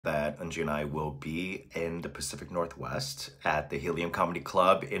that Anji and I will be in the Pacific Northwest at the Helium Comedy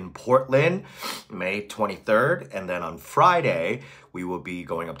Club in Portland, May 23rd. And then on Friday, we will be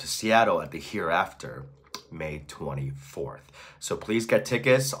going up to Seattle at the Hereafter, May 24th. So please get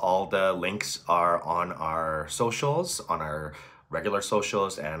tickets. All the links are on our socials, on our regular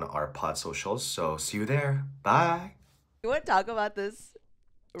socials and our pod socials. So see you there. Bye. You want to talk about this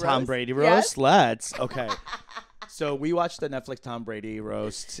Tom roast? Brady Yes? roast? Let's. Okay. So we watched the Netflix Tom Brady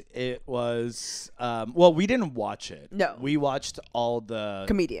roast. It was, well, we didn't watch it. No. We watched all the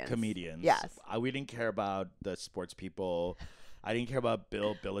Comedians. Yes. We didn't care about the sports people. I didn't care about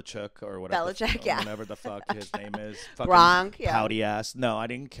Bill Belichick or whatever. Belichick, yeah. Whatever the fuck his name is. Fucking Gronk, yeah. pouty ass. No, I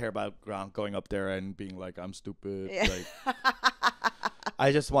didn't care about Gronk going up there and being like, I'm stupid. Yeah. Like,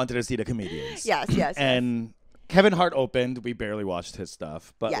 I just wanted to see the comedians. Yes. And Kevin Hart opened. We barely watched his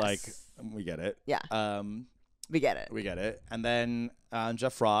stuff, but Yes. like, we get it. Yeah. We get it. We get it. And then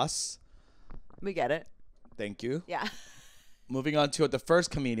Jeff Ross. We get it. Thank you. Yeah. Moving on to the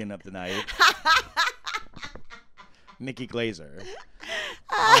first comedian of the night. Nikki Glazer.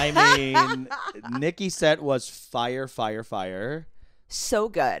 I mean, Nikki's set was fire. So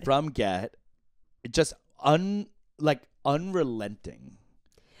good. From get. Just unrelenting.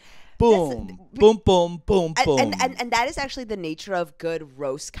 Boom, boom. And that is actually the nature of good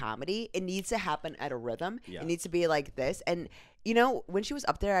roast comedy. It needs to happen at a rhythm. Yeah. It needs to be like this. And you know, when she was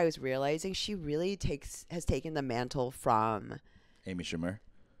up there, I was realizing she really has taken the mantle from Amy Schumer.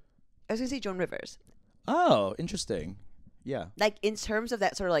 I was gonna say Joan Rivers. Oh, interesting. Yeah. Like in terms of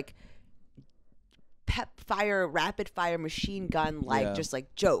that sort of like rapid fire machine gun, like Yeah. just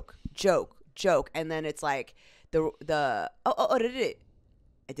like joke, and then it's like the did it.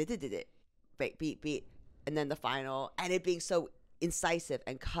 I did it. Beat. And then the final, and it being so incisive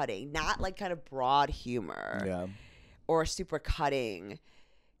and cutting, not like kind of broad humor or super cutting.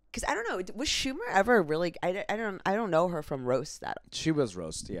 Because I don't know, was Schumer ever really? I don't know her from roast that. She was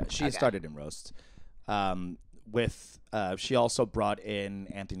roast. Yeah, she started in roast. She also brought in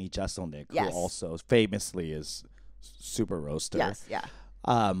Anthony Jeselnik, who also famously is super roaster. Yes, yeah.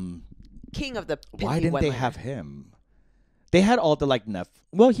 King of the pithy why didn't they one-liner. have him? They had all the like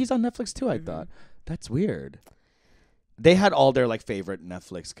Well, he's on Netflix too. I thought that's weird. They had all their like favorite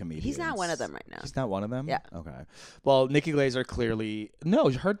Netflix comedians. He's not one of them right now. He's not one of them. Yeah. Okay. Well, Nikki Glazer clearly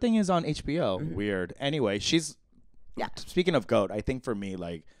her thing is on HBO. Weird. Anyway, she's. Yeah. Speaking of GOAT, I think for me,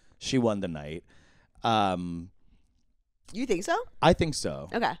 like, she won the night. You think so? I think so.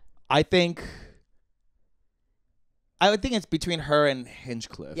 Okay. I think it's between her and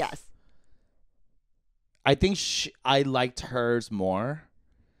Hinchcliffe. Yes. I think I liked hers more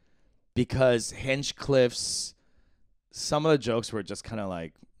because Hinchcliffe's some of the jokes were just kind of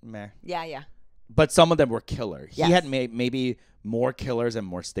like meh. Yeah. But some of them were killer. Yes. He had maybe more killers and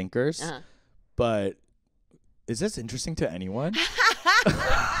more stinkers. Uh-huh. But is this interesting to anyone?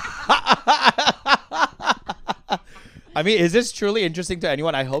 I mean, is this truly interesting to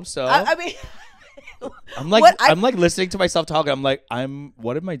anyone? I hope so. I mean, I'm like listening to myself talk. I'm like,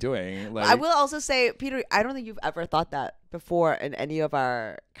 what am I doing? Like, I will also say, Peter, I don't think you've ever thought that before in any of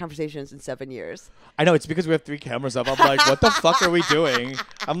our conversations in 7 years. I know it's because we have 3 cameras up. I'm like, what the fuck are we doing?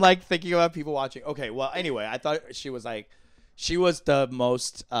 I'm like thinking about people watching. Okay, well, anyway, I thought she was the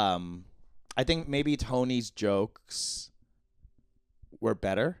most. I think maybe Tony's jokes were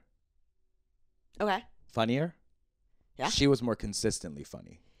better. Okay. Funnier. Yeah. She was more consistently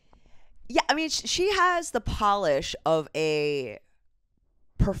funny. Yeah, I mean, she has the polish of a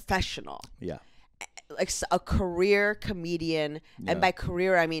professional. Yeah. Like a career comedian. Yeah. And by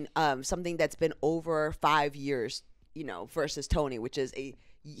career, I mean something that's been over 5 years, versus Tony, which is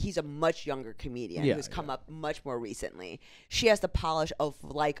he's a much younger comedian who's come up much more recently. She has the polish of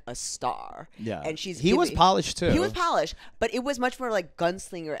like a star. Yeah. And he was polished too. He was polished, but it was much more like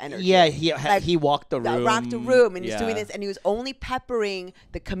gunslinger energy. Yeah, he walked the room. Rocked the room and he's doing this, and he was only peppering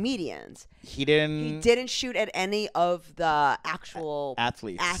the comedians. He didn't shoot at any of the actual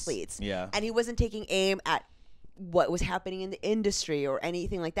athletes. Yeah. And he wasn't taking aim at what was happening in the industry or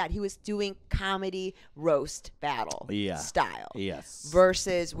anything like that. He was doing comedy roast battle style. Yes.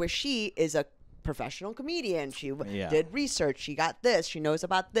 Versus where she is a professional comedian. She did research. She got this. She knows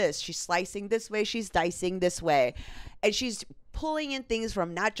about this. She's slicing this way. She's dicing this way. And she's pulling in things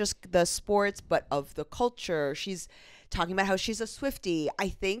from not just the sports, but of the culture. She's talking about how she's a Swiftie. I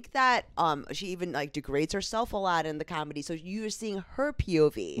think that she even like degrades herself a lot in the comedy. So you're seeing her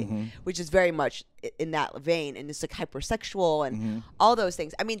POV, which is very much in that vein, and it's like hypersexual and all those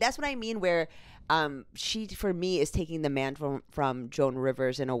things. I mean, that's what I mean. Where she, for me, is taking the man from Joan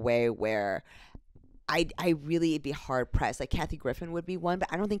Rivers in a way where I really be hard pressed. Like Kathy Griffin would be one, but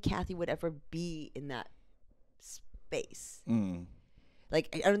I don't think Kathy would ever be in that space. Like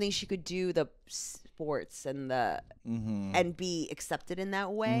I don't think she could do the sports and the and be accepted in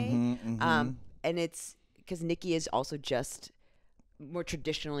that way. And it's because Nikki is also just more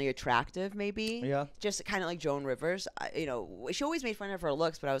traditionally attractive, maybe. Yeah. Just kind of like Joan Rivers. You know, she always made fun of her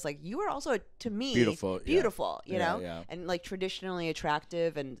looks, but I was like, you are also to me beautiful. You know, and like traditionally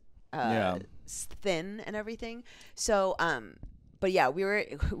attractive and thin and everything. So, but yeah,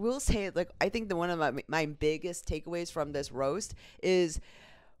 we'll say like I think one of my biggest takeaways from this roast is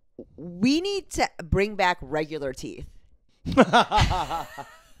we need to bring back regular teeth.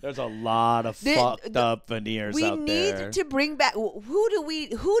 There's a lot of fucked up veneers out there. We need to bring back. Who do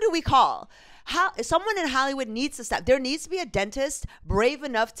we call? Someone in Hollywood needs to stop. There needs to be a dentist brave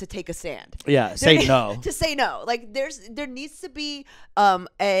enough to take a stand. Yeah, say no. To say no. Like there needs to be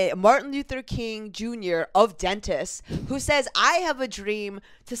a Martin Luther King Jr. of dentists who says, I have a dream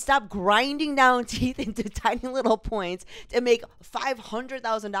to stop grinding down teeth into tiny little points to make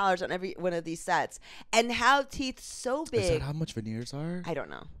 $500,000 on every one of these sets and have teeth so big. Is that how much veneers are? I don't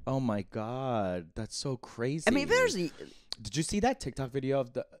know. Oh my God, that's so crazy. I mean, Did you see that TikTok video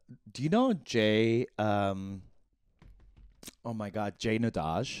of the? Do you know Jay? Oh my God, Jay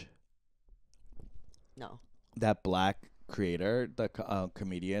Nadaj. No. That black creator, the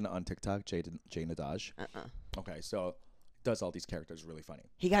comedian on TikTok, Jay Nadaj. Okay, so does all these characters really funny.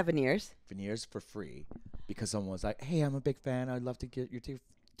 He got veneers. Veneers for free, because someone was like, "Hey, I'm a big fan. I'd love to get your teeth,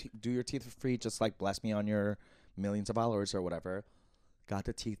 do your teeth for free. Just like bless me on your millions of followers or whatever." Got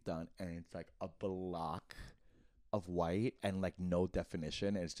the teeth done, and it's like a block of white and like no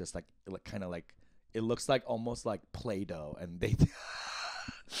definition. It's just like kind of like it looks like almost like Play-Doh, and they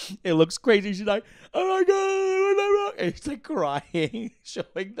it looks crazy. She's like, oh my God, and it's like crying,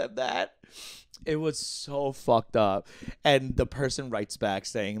 showing them that. It was so fucked up. And the person writes back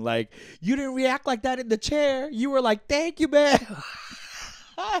saying like, you didn't react like that in the chair. You were like, thank you, man.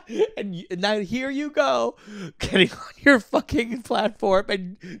 And now here you go, getting on your fucking platform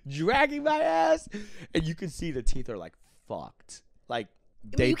and dragging my ass, and you can see the teeth are like fucked. Like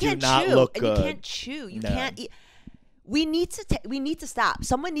they do not look good. And you can't chew. You can't eat. We need to stop.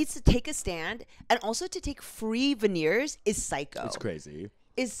 Someone needs to take a stand, and also to take free veneers is psycho. It's crazy.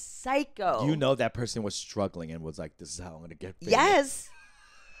 Is psycho. You know that person was struggling and was like, "This is how I'm gonna get famous." Yes.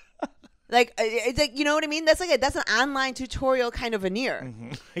 Like it's like, you know what I mean? That's an online tutorial kind of veneer.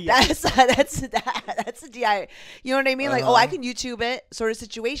 Yeah. That's a DI. You know what I mean? Like, oh, I can YouTube it sort of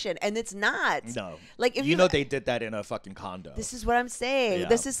situation, and it's not. No. Like if you know they did that in a fucking condo. This is what I'm saying. Yeah.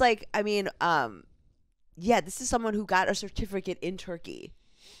 This is like, I mean, this is someone who got a certificate in Turkey.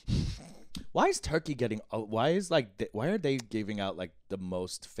 Why is Turkey getting? Why are they giving out like the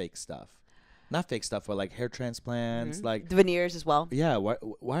most fake stuff? Not fake stuff, but like hair transplants, like the veneers as well. Yeah,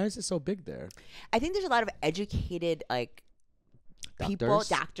 why is it so big there? I think there's a lot of educated like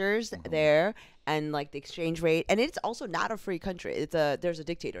doctors there, and like the exchange rate, and it's also not a free country. There's a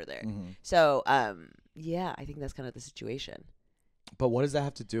dictator there. So yeah, I think that's kind of the situation. But what does that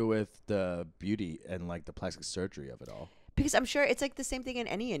have to do with the beauty and like the plastic surgery of it all? Because I'm sure it's like the same thing in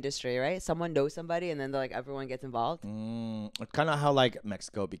any industry, right? Someone knows somebody, and then like everyone gets involved. Kind of how like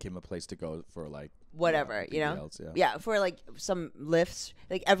Mexico became a place to go for like whatever, you know? Yeah, for like some lifts,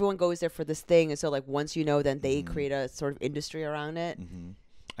 like everyone goes there for this thing, and so like once you know, then they create a sort of industry around it.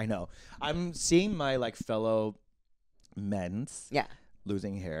 I know. I'm seeing my like fellow men's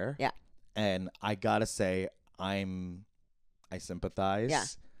losing hair. Yeah, and I gotta say I sympathize. Yeah,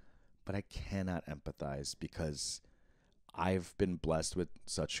 but I cannot empathize because I've been blessed with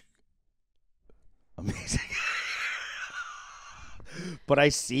such amazing but I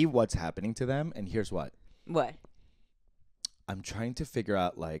see what's happening to them, and here's what I'm trying to figure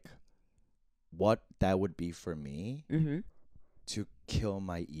out, like what that would be for me to kill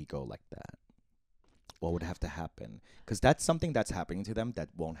my ego like that. What would have to happen? Because that's something that's happening to them that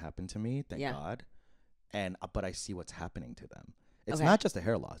won't happen to me, thank God. And but I see what's happening to them. It's not just a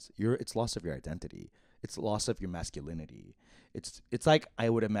hair loss. It's loss of your identity. It's loss of your masculinity. It's like, I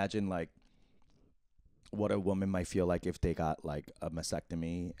would imagine like what a woman might feel like if they got like a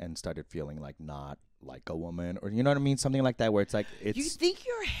mastectomy and started feeling like not like a woman, or you know what I mean, something like that, where it's like it's. You think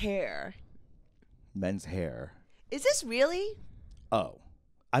your hair? Men's hair. Is this really? Oh,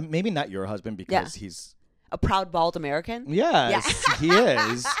 I'm maybe not your husband because he's a proud bald American. Yes, he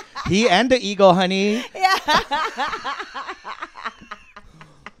is. He and the eagle, honey. Yeah.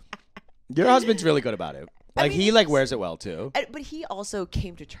 Your husband's really good about it. Like, I mean, he like wears it well too. But he also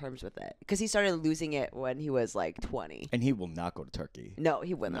came to terms with it because he started losing it when he was like 20. And he will not go to Turkey. No,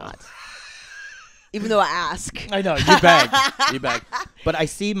 he will not. Even though I ask. I know, you beg. You beg. But I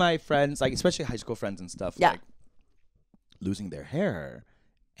see my friends, like especially high school friends and stuff, Yeah. like losing their hair.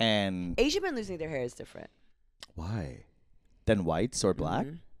 And Asian men losing their hair is different. why? Than whites or black?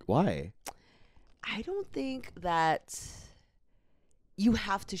 Why? I don't think that you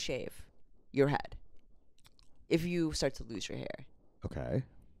have to shave your head if you start to lose your hair. Okay.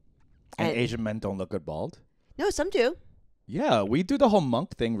 And Asian men don't look good bald? No, some do. Yeah, we do the whole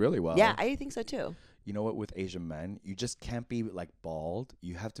monk thing really well. Yeah, I think so too. You know what, with Asian men, you just can't be like bald.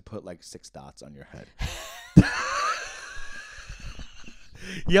 You have to put like 6 dots on your head.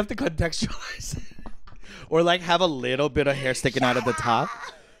 You have to contextualize it. Or like have a little bit of hair sticking out of the top.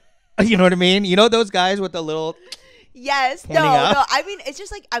 You know what I mean? You know those guys with the little... Yes. No, pointing up? no. I mean, it's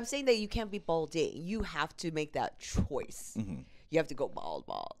just like I'm saying that you can't be balding. You have to make that choice. Mm-hmm. You have to go bald.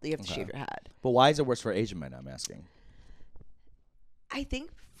 You have to shave your head. But why is it worse for Asian men, I'm asking? I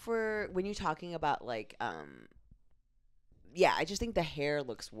think for when you're talking about like, yeah, I just think the hair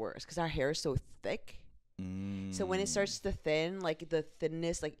looks worse because our hair is so thick. So when it starts to thin, like the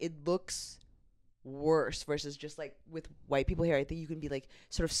thinness, like it looks worse versus just like with white people here. I think you can be like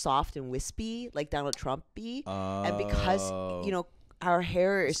sort of soft and wispy, like Donald Trump-y. And because, you know, our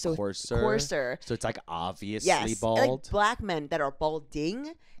hair is so coarser. So it's like obviously Yes. bald. Like black men that are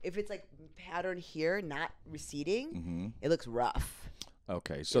balding, if it's like pattern here, not receding, it looks rough.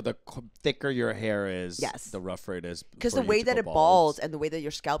 Okay, so the thicker your hair is, Yes. the rougher it is. Because for the you way to that go it bald. balds and the way that your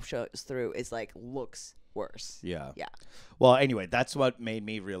scalp shows through is like looks worse. Yeah. Yeah. Well, anyway, that's what made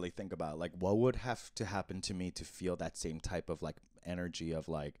me really think about like what would have to happen to me to feel that same type of like energy of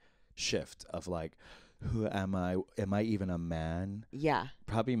like shift of like, who am I? Am I even a man? Yeah.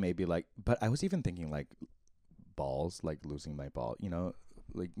 Probably maybe like, but I was even thinking like balls, like losing my ball,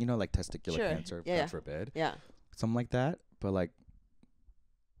 like testicular Sure. cancer, Yeah, God yeah. forbid, Yeah. something like that. But like,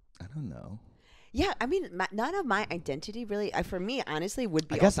 I don't know. Yeah. I mean, none of my identity really, for me, honestly, would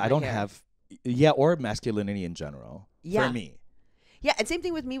be. I guess also I my don't hair. have, or masculinity in general. Yeah. For me. Yeah, and same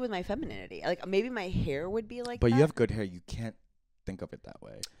thing with me with my femininity. Like maybe my hair would be like But that. you have good hair. You can't think of it that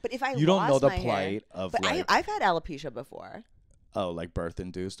way. But if I You don't know lost the my hair- plight of But like, I've had alopecia before. like birth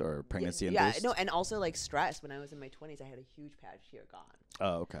induced or pregnancy Yeah, induced. no, and also like stress. When I was in my 20s, I had a huge patch here gone.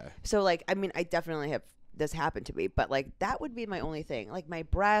 Oh, okay. So like, I mean, I definitely have this happened to me, but like that would be my only thing. Like my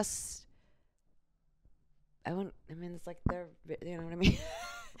breasts, it's like they're, you know what I mean?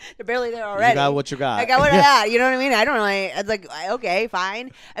 They're barely there already. You got what you got. I got what I got. You know what I mean? I don't really. It's like okay,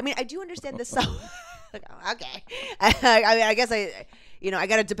 fine. I mean, I do understand this. So, like, okay. I mean, I guess I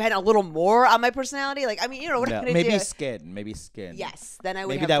got to depend a little more on my personality. Like, I mean, what I'm gonna maybe do. skin. Yes, then I would.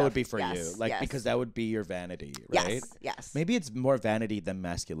 Maybe have that tough- would be for yes, you. Like yes. because that would be your vanity, right? Yes. Yes. Maybe it's more vanity than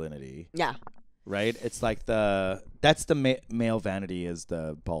masculinity, Yeah. right? It's like that's the male vanity is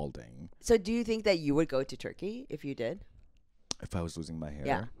the balding. So, do you think that you would go to Turkey if you did? If I was losing my hair.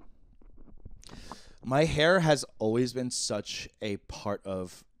 Yeah. My hair has always been such a part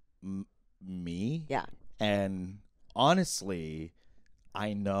of me. Yeah. And honestly,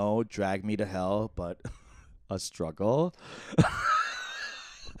 I know drag me to hell, but a struggle.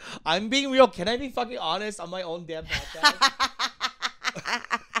 I'm being real. Can I be fucking honest on my own damn podcast?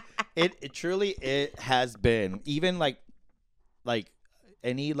 It truly has been. Even like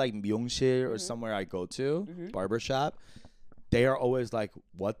any like Myeongsil or somewhere I go to, barbershop, they are always like,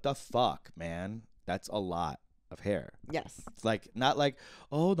 what the fuck, man? That's a lot of hair. Yes. It's like, not like,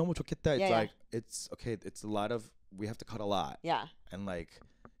 oh, 너무 좋겠다. It's Yeah, like, it's okay. It's a lot of, we have to cut a lot. Yeah. And like,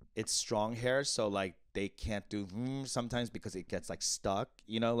 it's strong hair. So like, they can't do sometimes because it gets like stuck,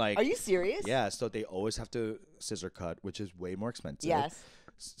 like. Are you serious? Yeah. So they always have to scissor cut, which is way more expensive. Yes.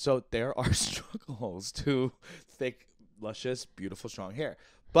 So there are struggles to thick, luscious, beautiful, strong hair.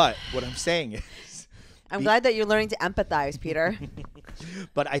 But what I'm saying is, I'm glad that you're learning to empathize, Peter.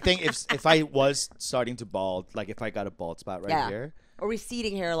 but I think if I was starting to bald, like if I got a bald spot right here, or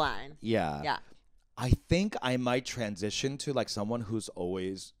receding hairline. yeah, Yeah. I think I might transition to like someone who's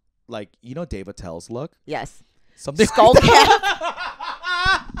always like, Dave Attell's look, Yes. something Skull like cap.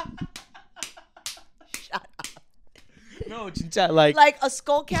 Shut up. No, 진짜, like Like a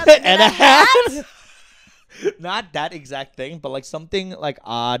skull cap and a hat? Not that exact thing, but like something like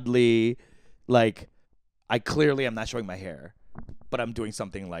oddly, like I clearly am not showing my hair, but I'm doing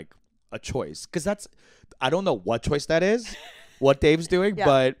something like a choice. Because I don't know what choice that is, what Dave's doing, Yeah.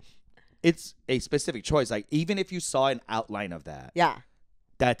 but it's a specific choice. Like even if you saw an outline of that, Yeah.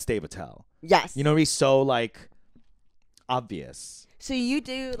 that's Dave Attell. Yes. He's so like obvious. So you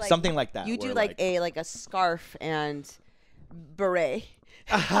do like Something like that. You do where, like a scarf and beret.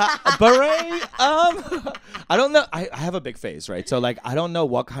 a beret? I don't know. I have a big face, right? So like I don't know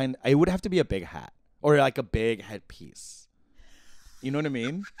what kind. It would have to be a big hat. or like a big headpiece. You know what I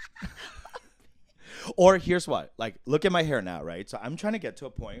mean? Or here's what, like, look at my hair now, right? So I'm trying to get to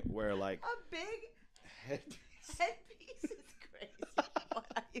a point where like A big headpiece. headpiece is crazy. What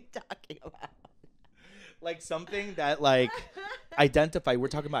are you talking about? Like something that like identify. We're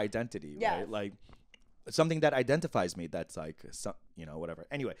talking about identity, Yes. right? Like something that identifies me. That's like some, whatever.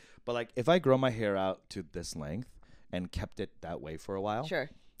 Anyway, but like if I grow my hair out to this length and kept it that way for a while,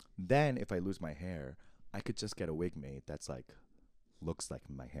 Sure. then if I lose my hair, I could just get a wig made that's like looks like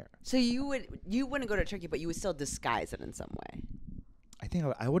my hair. So you wouldn't go to Turkey, but you would still disguise it in some way. I think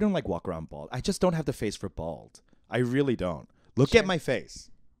I wouldn't like walk around bald. I just don't have the face for bald. I really don't. Look at my face.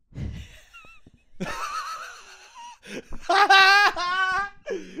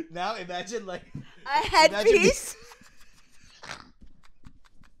 Now imagine like A headpiece.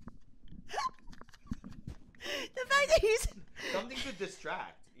 The fact that he's something to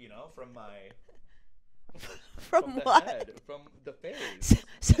distract, from my from the what? head, from the face.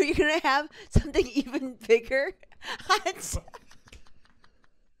 So you're gonna have something even bigger?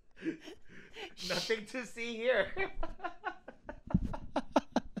 Nothing to see here.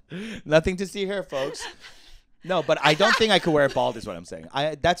 Nothing to see here, folks. No, but I don't think I could wear it bald is what I'm saying.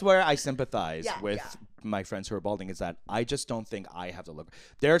 That's where I sympathize with my friends who are balding, is that I just don't think I have to look.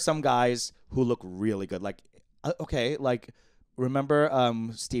 There are some guys who look really good. Like, okay, like, remember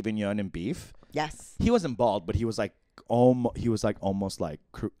Steven Yeun in Beef? Yes. He wasn't bald, but he was like almost like,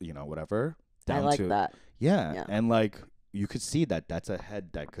 whatever. I like that. Yeah. And like, you could see that that's a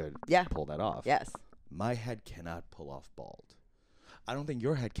head that could pull that off. Yes. My head cannot pull off bald. I don't think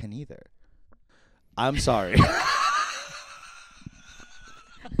your head can either. I'm sorry. I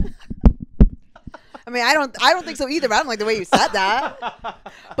mean, I don't think so either. But I don't like the way you said that.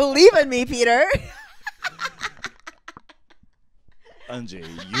 Believe in me, Peter. Angie,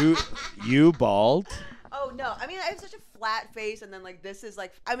 you bald? Oh no! I mean, I have such a flat face, and then like this is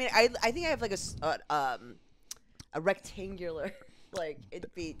like. I mean, I think I have like a rectangular. Like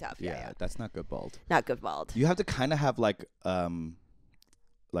it'd be tough. Yeah. That's not good bald. Not good bald. You have to kind of have like a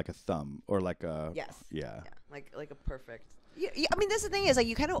thumb or like a Yes. Yeah. Like a perfect. I mean, this is the thing is like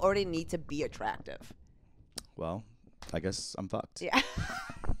you kind of already need to be attractive. Well, I guess I'm fucked. Yeah.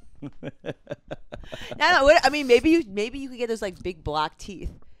 No. I mean, maybe you could get those like big block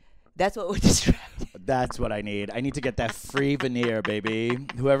teeth. That's what would distract. That's what I need. I need to get that free veneer, baby.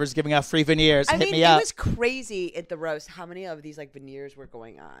 Whoever's giving out free veneers, hit me it up. It was crazy at the roast how many of these like veneers were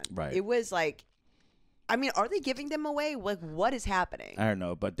going on. Right. It was like, I mean, are they giving them away? Like, what is happening? I don't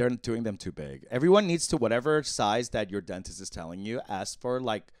know, but they're doing them too big. Everyone needs to, whatever size that your dentist is telling you, ask for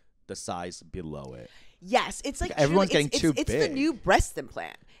like the size below it. Yes, it's like everyone's getting too big. It's the new breast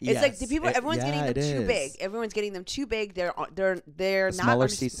implant. It's like the people. Everyone's getting them too is. big. Everyone's getting them too big. They're not smaller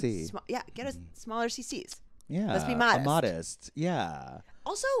CC. Get us smaller CCs. Yeah, Let's be modest. Modest. Yeah.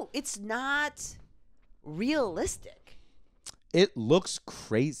 Also, it's not realistic. It looks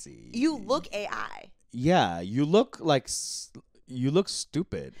crazy. You look AI. Yeah, you look like you look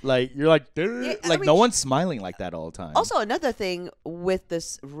stupid. Like you're like no one's smiling like that all the time. Also, another thing with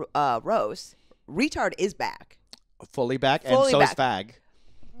this roast, retard is back. Fully back, and so is fag.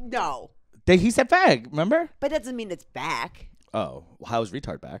 No. He said fag, remember? But that doesn't mean it's back. Oh, how is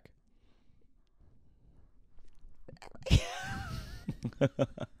retard back?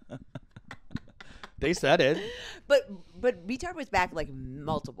 They said it. But retard was back like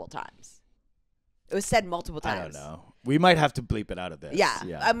multiple times. It was said multiple times. I don't know. We might have to bleep it out of this.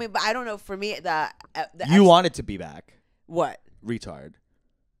 Yeah. I mean, but I don't know. For me, you want it to be back. What? Retard.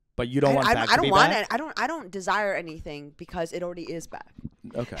 But you don't want back to be back? I don't desire anything because it already is back.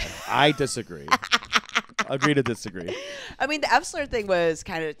 Okay. I disagree. Agree to disagree. I mean, the F-slur thing was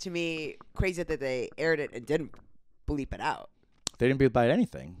kind of, to me, crazy that they aired it and didn't bleep it out. They didn't bleep out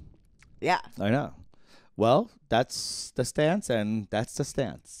anything. Yeah. I know. Well, that's the stance, and that's the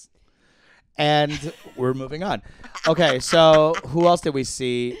stance. And we're moving on. Okay, so who else did we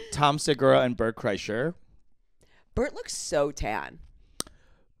see? Tom Segura and Bert Kreischer. Bert looks so tan.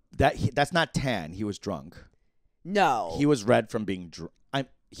 That's not tan. He was drunk. No. He was red from being drunk.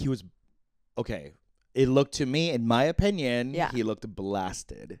 He was okay. It looked to me, in my opinion, he looked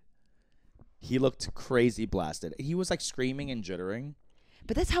blasted. He looked crazy blasted. He was like screaming and jittering.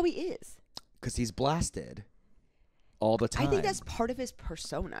 But that's how he is. Because he's blasted all the time. I think that's part of his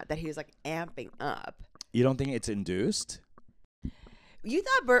persona, that he was like amping up. You don't think it's induced? You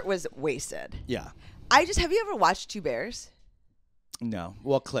thought Bert was wasted. Yeah. Have you ever watched Two Bears? No.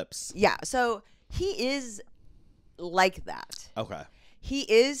 Well, clips. Yeah. So he is like that. Okay. He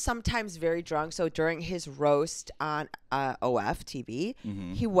is sometimes very drunk. So during his roast on OF TV,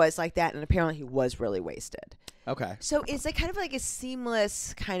 he was like that, and apparently he was really wasted. Okay. So it's like kind of like a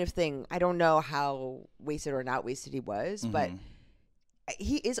seamless kind of thing. I don't know how wasted or not wasted he was, but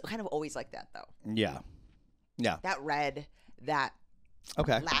he is kind of always like that, though. Yeah. Yeah. That red, that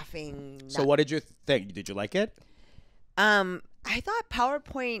laughing. So what did you think? Did you like it? I thought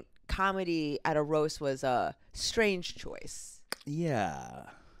PowerPoint comedy at a roast was a strange choice. Yeah.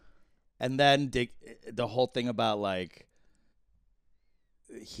 And then the whole thing about like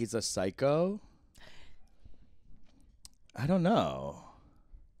he's a psycho. I don't know.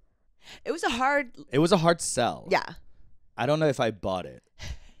 It was a hard sell. Yeah. I don't know if I bought it.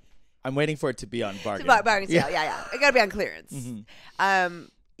 I'm waiting for it to be on bargain. Bargain sale. Yeah. It gotta be on clearance.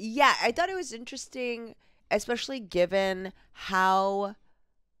 Yeah, I thought it was interesting, especially given how.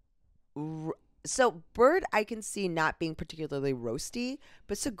 So Bird, I can see not being particularly roasty,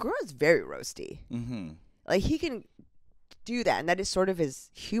 but Segura is very roasty. Like he can do that, and that is sort of his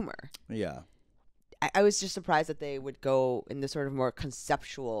humor. Yeah. I was just surprised that they would go in this sort of more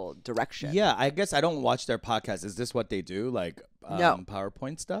conceptual direction. Yeah, I guess I don't watch their podcast. Is this what they do? Like No.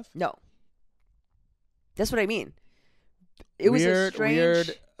 PowerPoint stuff? No. That's what I mean. It was a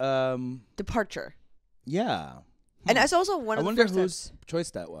strange departure. Yeah. And that's also one of the I first wonder whose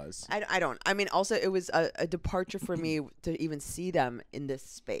choice that was. I don't. I mean, also, it was a departure for me to even see them in this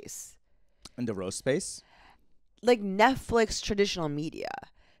space. In the roast space? Like Netflix traditional media.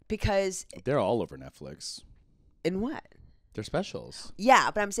 Because they're all over Netflix. In what? They're specials. Yeah,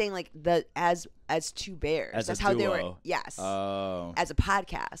 but I'm saying like as two bears. That's how duo. they were. Yes. Oh. As a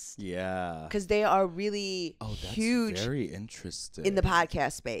podcast. Yeah. Because they are really huge. Very interesting. In the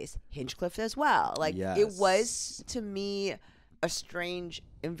podcast space. Hinchcliffe as well. Like it was to me a strange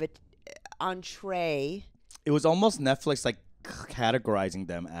entree. It was almost Netflix like categorizing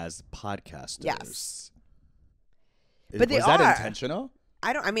them as podcasters. Yes. But was that intentional?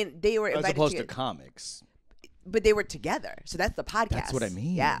 I mean, they were as opposed to comics. But they were together, so that's the podcast. That's what I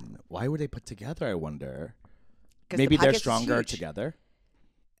mean. Yeah. Why were they put together? I wonder. Maybe they're stronger together.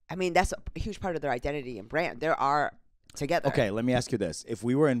 I mean, that's a huge part of their identity and brand. They are together. Okay, let me ask you this: if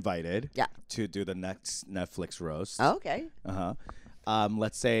we were invited, to do the next Netflix roast, okay,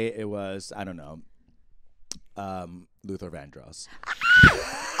 let's say it was Luther Vandross.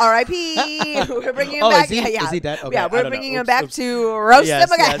 R.I.P. We're bringing him back. Is he dead? Okay, yeah, we're bringing him back to roast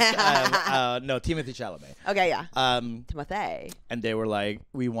him again. No, Timothée Chalamet. Okay, yeah. Timothée. And they were like,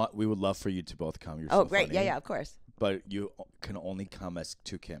 we would love for you to both come. You're so great. Funny, yeah, of course. But you can only come as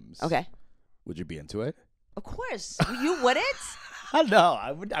two Kims. Okay. Would you be into it? Of course. You wouldn't? No,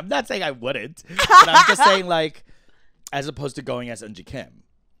 I'm not saying I wouldn't. But I'm just saying, like, as opposed to going as Eunji Kim.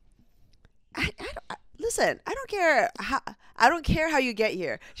 Listen, I don't care how you get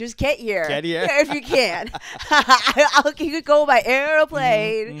here. Just get here. Get here. If you can. You could go by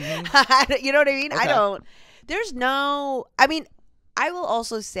airplane. You know what I mean? Okay. I mean, I will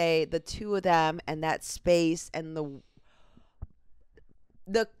also say the two of them and that space and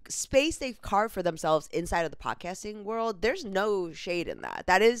the space they've carved for themselves inside of the podcasting world, there's no shade in that.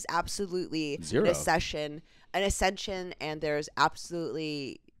 That is absolutely Zero. an ascension, and there's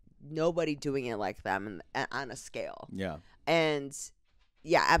absolutely nobody doing it like them on a scale. Yeah. And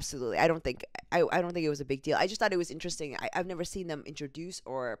yeah, absolutely. I don't think it was a big deal. I just thought it was interesting. I've never seen them introduce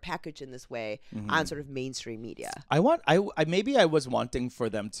or package in this way on sort of mainstream media. Maybe I was wanting for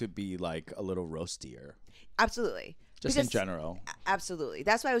them to be like a little roastier. Absolutely. Just in general. Absolutely.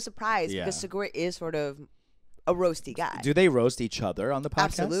 That's why I was surprised because Segura is sort of a roasty guy. Do they roast each other on the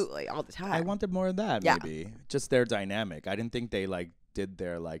podcast? Absolutely, all the time. I wanted more of that. Maybe just their dynamic. I didn't think they like did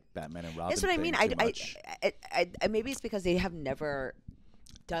their like Batman and Robin. That's what I mean. I maybe it's because they have never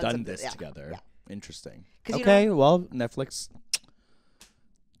done this together. Yeah. Interesting. Okay, well, Netflix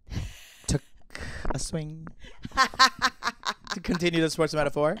took a swing to continue the sports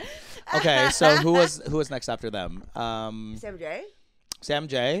metaphor. Okay, so who was next after them? Sam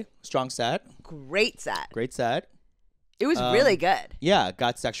J. Strong set. Great set. It was really good. Yeah,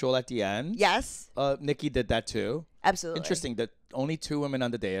 got sexual at the end. Yes. Nikki did that too. Absolutely. Interesting that only two women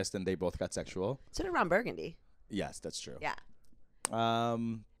on the dais, and they both got sexual. So did Ron Burgundy. Yes, that's true. Yeah. I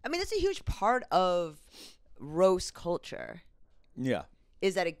mean, that's a huge part of roast culture. Yeah.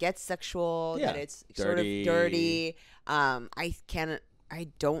 Is that it gets sexual, that it's dirty. sort of dirty. I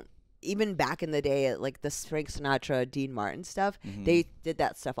don't, even back in the day, like the Frank Sinatra, Dean Martin stuff, they did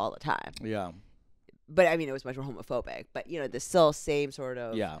that stuff all the time. Yeah. But I mean, it was much more homophobic. But, you know, the still same sort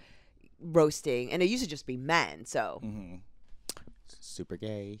of roasting. And it used to just be men, so. super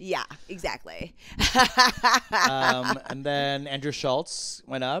gay. Yeah, exactly. And then Andrew Schultz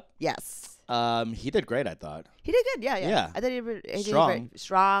went up. Yes. He did great, I thought. He did good. Yeah. Yeah. I thought he did Strong. very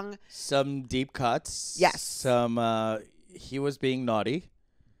strong. Some deep cuts. Yes. Some. He was being naughty.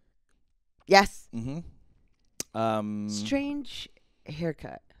 Yes. Strange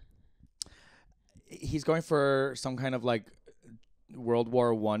haircut. He's going for some kind of like World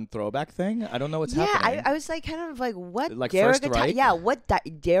War I throwback thing. I don't know what's happening. Yeah, I was like, kind of like, what like Derek? First Reich? What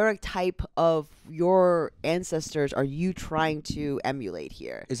Derek type of your ancestors are you trying to emulate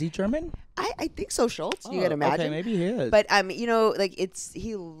here? Is he German? I think so, Schultz. You can imagine. Okay, maybe he is. But like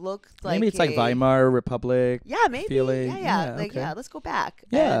he looked like maybe it's like Weimar Republic. Yeah, maybe. Feeling. Yeah. Like, okay. let's go back.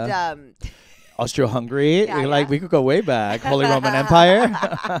 Yeah. And, Austro-Hungary. Yeah. We could go way back. Holy Roman Empire.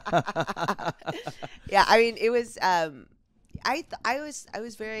 Yeah, I mean, it was. I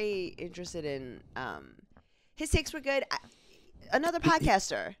was very interested in. His takes were good. Another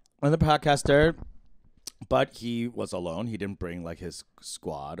podcaster. But he was alone. He didn't bring like his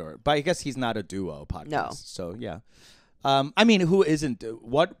squad, but I guess he's not a duo podcast. No. So yeah. I mean, who isn't?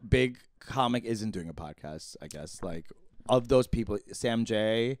 What big comic isn't doing a podcast? I guess like of those people, Sam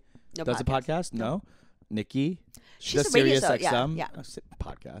J. does a podcast. No. Nikki. She does Sirius XM. Yeah.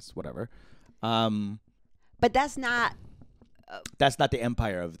 Podcast. Whatever. But that's not. That's not the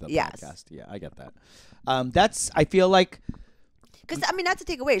empire of the Yes. podcast. Yeah, I get that. I feel like. Because, I mean, not to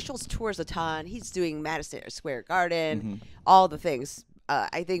take away, Schultz tours a ton. He's doing Madison Square Garden, all the things.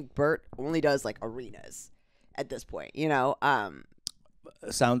 I think Bert only does, like, arenas at this point, you know?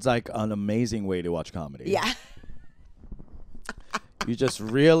 Sounds like an amazing way to watch comedy. Yeah. You just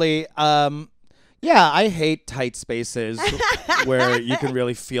really... I hate tight spaces where you can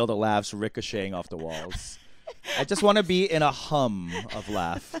really feel the laughs ricocheting off the walls. I just want to be in a hum of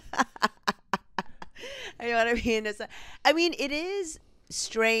laugh. I know what I mean. I mean, it is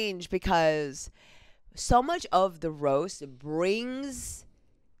strange because so much of the roast brings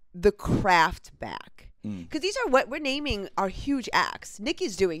the craft back. Because these are what we're naming are huge acts.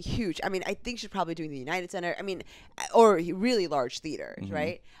 Nikki's doing huge. I mean, I think she's probably doing the United Center. I mean, or really large theaters,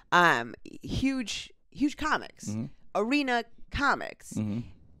 right? Huge comics, arena comics.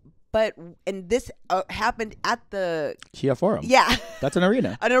 But and this happened at the Kia Forum. Yeah, that's an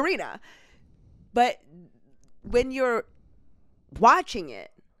arena. An arena. But when you're watching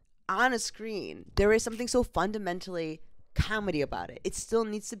it on a screen, there is something so fundamentally comedy about it. It still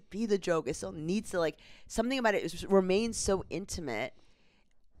needs to be the joke. It still needs to like something about it remains so intimate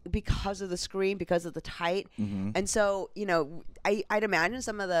because of the screen, because of the tight. And so, you know, I'd imagine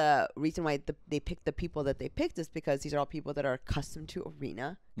some of the reason why they picked the people that they picked is because these are all people that are accustomed to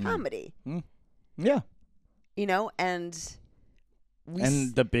arena comedy. Yeah. You know, and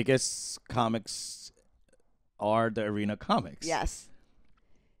the biggest comics are the arena comics. Yes.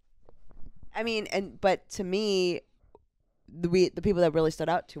 I mean, but to me, the people that really stood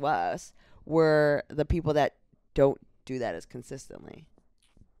out to us were the people that don't do that as consistently.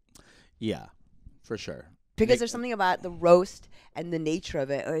 Yeah, for sure. Because there's something about the roast and the nature of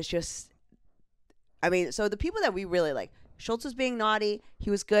it. It's just, I mean, so the people that we really like, Schultz was being naughty.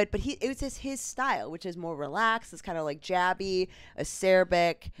 He was good, but it was just his style, which is more relaxed. It's kind of like jabby,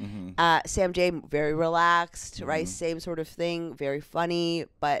 acerbic. Sam J, very relaxed, right? Same sort of thing, very funny,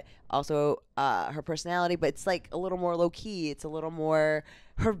 but also her personality. But it's like a little more low key. It's a little more.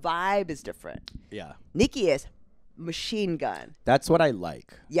 Her vibe is different. Yeah. Nikki is machine gun. That's what I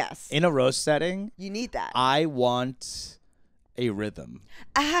like. Yes. In a roast setting, you need that. I want a rhythm.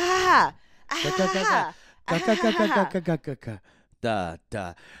 Yeah,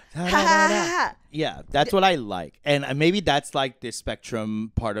 that's what I like. And maybe that's like the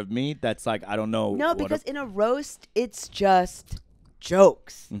spectrum part of me that's like, I don't know. No, because in a roast, it's just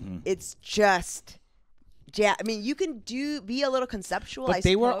jokes. It's just, I mean, you can be a little conceptual, but I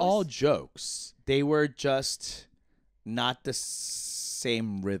they were suppose. all jokes. They were just not the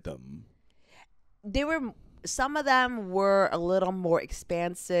same rhythm. Some of them were a little more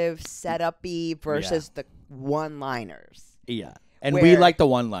expansive, set-up-y versus the one-liners. Yeah. And we like the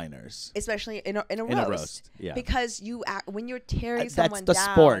one-liners. Especially in a roast. In a roast, yeah. Because when you're tearing someone down. That's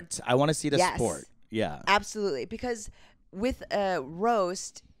the sport. I want to see the sport. Yeah. Absolutely. Because with a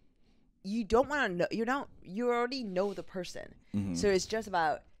roast, you don't want to know. You already know the person. So it's just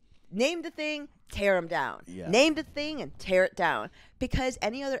about name the thing, tear them down. Yeah. Name the thing and tear it down. Because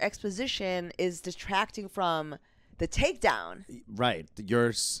any other exposition is distracting from the takedown. Right.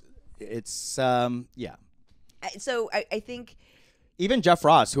 It's, yeah. So I think... Even Jeff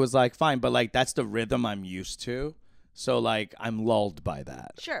Ross, who was like, fine, but like that's the rhythm I'm used to. So like I'm lulled by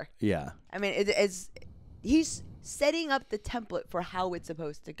that. Sure. Yeah. I mean, he's setting up the template for how it's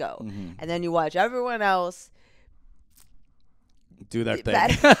supposed to go. Mm-hmm. And then you watch everyone else do their thing.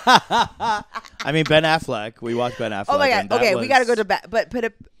 Ben- I mean, Ben Affleck. We watched Ben Affleck. Oh my God. and that Okay, was, we got to go to bed. But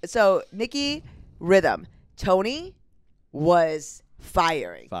so Nikki, rhythm. Tony was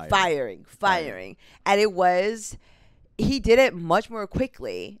firing. And he did it much more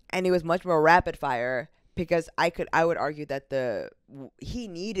quickly, and it was much more rapid fire, because I would argue that he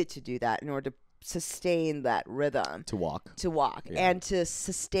needed to do that in order to sustain that rhythm. To walk. Yeah. And to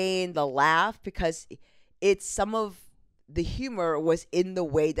sustain the laugh, because it's some of the humor was in the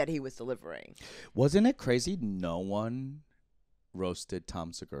way that he was delivering. Wasn't it crazy? No one roasted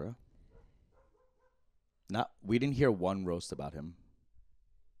Tom Segura. We didn't hear one roast about him.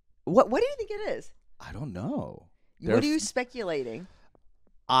 What do you think it is? I don't know. What are you speculating?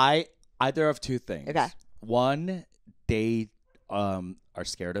 Either of two things. Okay. One, they are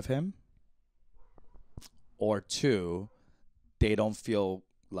scared of him, or two, they don't feel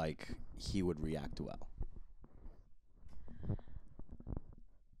like he would react well.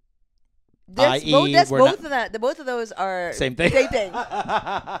 Both of those are same thing. Same thing.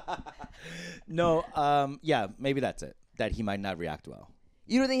 No, yeah, maybe that's it. That he might not react well.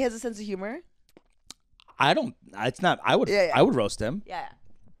 You don't think he has a sense of humor? I don't. It's not. I would. Yeah. I would roast him. Yeah.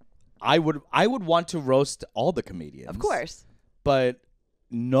 I would want to roast all the comedians. Of course. But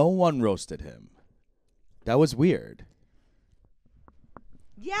no one roasted him. That was weird.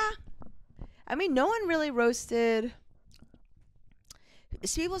 Yeah. I mean, no one really roasted.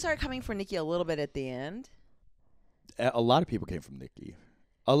 People started coming for Nikki a little bit at the end. A lot of people came from Nikki.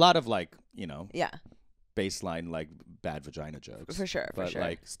 A lot of Yeah. baseline bad vagina jokes. For sure. But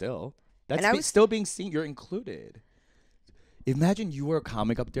still, And that's still being seen. You're included. Imagine you were a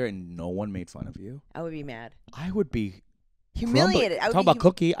comic up there and no one made fun of you. I would be mad. I would be humiliated. Talk about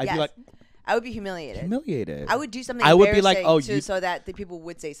Cookie. I'd yes. be like, I would be humiliated. I would do something. I would be like, so that the people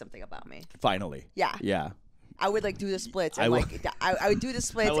would say something about me. Finally. Yeah. Yeah. I would do the splits. And I would do the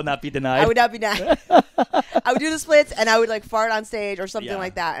splits. I will not be denied. I would not be denied. I would do the splits, and I would fart on stage or something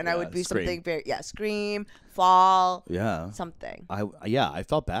like that, and I would be scream. something very scream, fall, something. I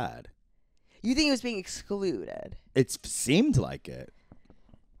felt bad. You think he was being excluded? It seemed like it.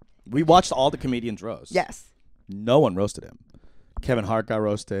 We watched all the comedians roast. Yes. No one roasted him. Kevin Hart got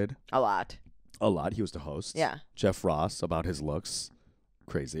roasted. A lot. He was the host. Yeah. Jeff Ross about his looks.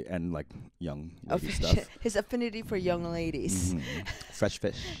 Crazy. And young lady stuff. His affinity for young ladies. Mm-hmm. Fresh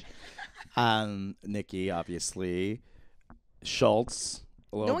fish. Nikki, obviously. Schultz,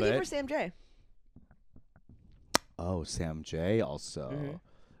 a little bit. No one gave for Sam J. Oh, Sam J also. Mm-hmm.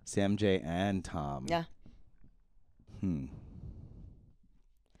 Sam J and Tom. Yeah. I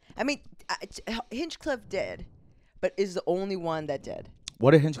mean, Hinchcliffe did, but is the only one that did.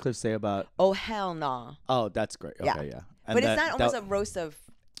 What did Hinchcliffe say about? Oh, hell no. Oh, that's great. Okay, yeah. And but it's not almost a roast of.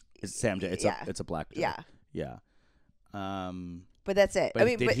 It's Sam J. It's a black joke. Yeah. Yeah. But that's it. But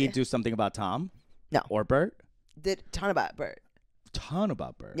did he do something about Tom? No. Or Bert? Did ton about Bert.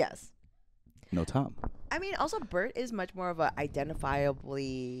 Yes. No Tom. I mean, also Bert is much more of a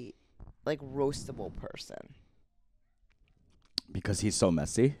identifiably roastable person. Because he's so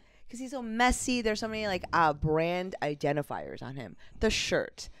messy? Because he's so messy. There's so many brand identifiers on him. The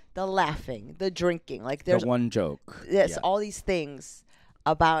shirt, the laughing, the drinking. There's the one joke. Yes, all these things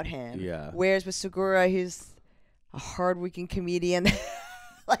about him. Yeah. Whereas with Segura, he's a hardworking comedian.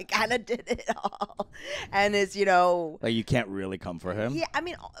 Kind of did it all. And is, you can't really come for him? Yeah, I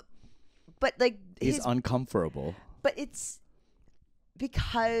mean, but he's uncomfortable. But it's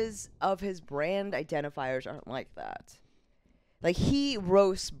because of his brand identifiers aren't like that. He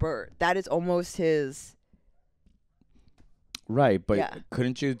roasts Bert. That is almost his. Right, but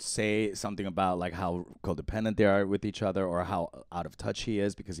couldn't you say something about how codependent they are with each other, or how out of touch he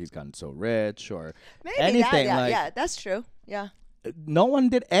is because he's gotten so rich, or maybe anything? Yeah, that's true. Yeah. No one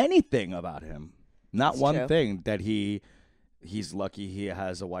did anything about him. Not That's one true. thing that he's lucky he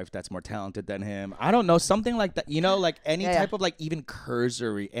has a wife that's more talented than him. I don't know, something like that. Any type of even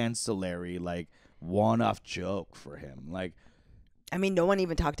cursory, ancillary, one-off joke for him. I mean, no one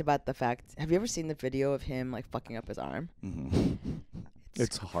even talked about the fact. Have you ever seen the video of him fucking up his arm? Mm-hmm.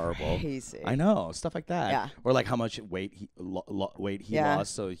 It's horrible. Crazy. I know, stuff like that. Yeah. Or how much weight he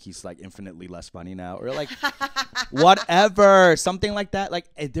lost, so he's infinitely less funny now. Or whatever, something like that.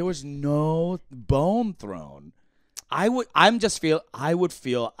 There was no bone thrown. I would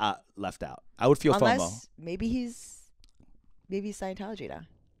feel left out. I would feel FOMO. Unless maybe he's Scientology now.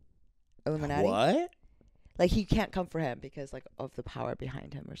 Illuminati. What? He can't come for him because of the power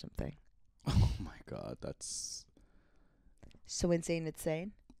behind him or something. Oh my God, that's so insane. It's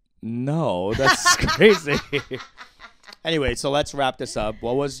sane. No, that's crazy. Anyway, so let's wrap this up.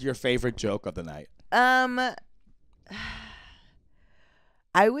 What was your favorite joke of the night?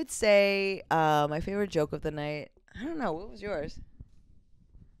 I would say my favorite joke of the night. I don't know. What was yours?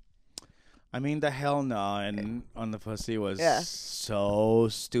 I mean, the hell no and on the pussy was Yeah. so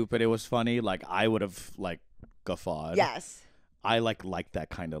stupid. It was funny. Like, I would have, like, guffawed. Yes. I like that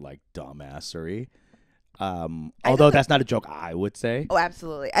kind of, like, dumbassery. thought Although that- that's not a joke, I would say. Oh,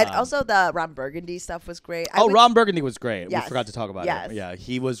 absolutely. And also the Ron Burgundy stuff was great. Ron Burgundy was great. Yes. We forgot to talk about Yes. it. Yeah,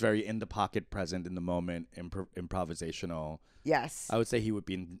 he was very in the pocket, present in the moment, improvisational. Yes. I would say he would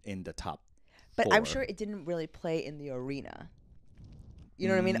be in the top But 4. I'm sure it didn't really play in the arena. You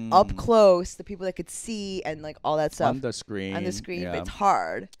know what I mean? Up close, the people that could see and like all that stuff. On the screen. But it's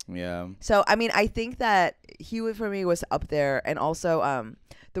hard. Yeah. So, I mean, I think that he would, for me, was up there. And also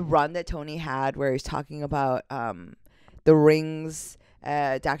the run that Tony had where he's talking about the rings,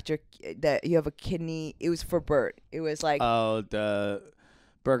 doctor, that you have a kidney. It was for Bert. It was like... Oh, the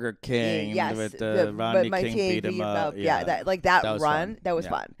Burger King yes, with the Rodney King beat him up. Yeah, that run, that was fun. That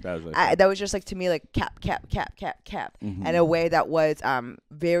was really fun. That was just like, to me, like cap, Mm-hmm. in a way that was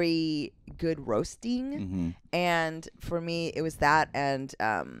very good roasting. And for me, it was that and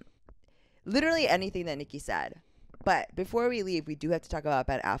literally anything that Nikki said. But before we leave, we do have to talk about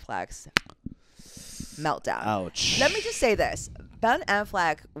Ben Affleck's meltdown. Ouch. Let me just say this. Ben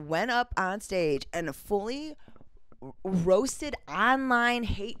Affleck went up on stage and fully roasted online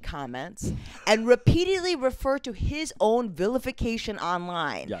hate comments and repeatedly referred to his own vilification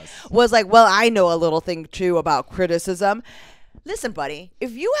online. Yes. Was like, well, I know a little thing too about criticism. Listen, buddy,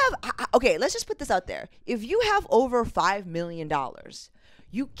 if you have, okay, let's just put this out there. If you have over $5 million,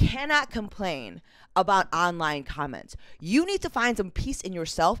 you cannot complain about online comments. You need to find some peace in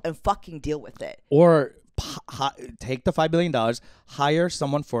yourself and fucking deal with it. Or take the $5 billion, hire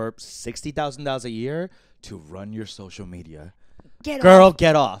someone for $60,000 a year to run your social media. Get off.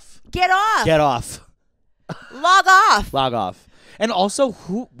 Get off. Get off. Log off. Log off. And also,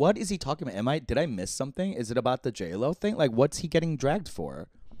 what is he talking about? Did I miss something? Is it about the J-Lo thing? Like, what's he getting dragged for?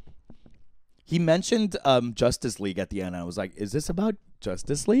 He mentioned Justice League at the end. I was like, is this about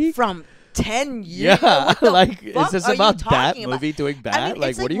Justice League? From 10 years? Yeah. Like, is fuck this are you about that talking about? movie doing bad? I mean, it's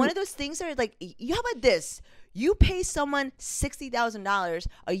like what do you... one of those things that are like, how about this? You pay someone $60,000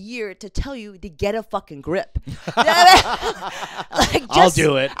 a year to tell you to get a fucking grip. I'll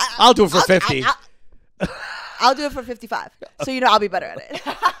do it. I'll do it for 50. I'll do it for 55. So I'll be better at it.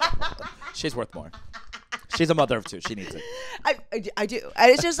 She's worth more. She's a mother of 2. She needs it. I do.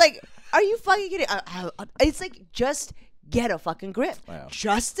 And it's just like, are you fucking kidding? It's like, just get a fucking grip. Wow.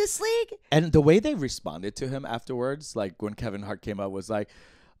 Justice League? And the way they responded to him afterwards, like when Kevin Hart came out, was like,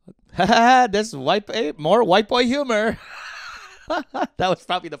 ha, this more white boy humor. That was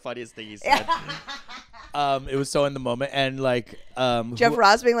probably the funniest thing he said. It was so in the moment, and like Jeff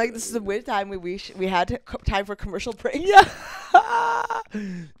Ross being like, "This is a weird time. We had time for commercial break." Yeah,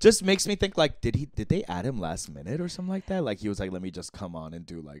 just makes me think like, did they add him last minute or something like that? Like he was like, "Let me just come on and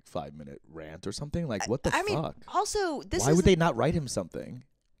do like 5-minute rant or something." Like what the fuck? Mean, also why would they not write him something?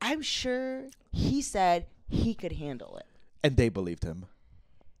 I'm sure he said he could handle it, and they believed him.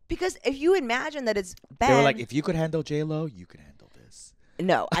 Because if you imagine that it's bad, they were like, if you could handle J-Lo, you could handle this.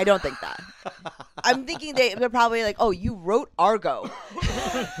 No, I don't think that. I'm thinking they're probably like, oh, you wrote Argo.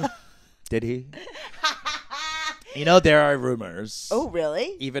 Did he? There are rumors. Oh,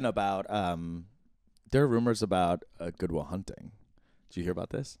 really? Even about there are rumors about Good Will Hunting. Did you hear about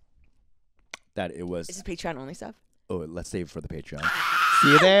this? That it was. Is this Patreon only stuff? Oh, let's save it for the Patreon.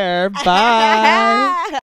 See you there. Bye.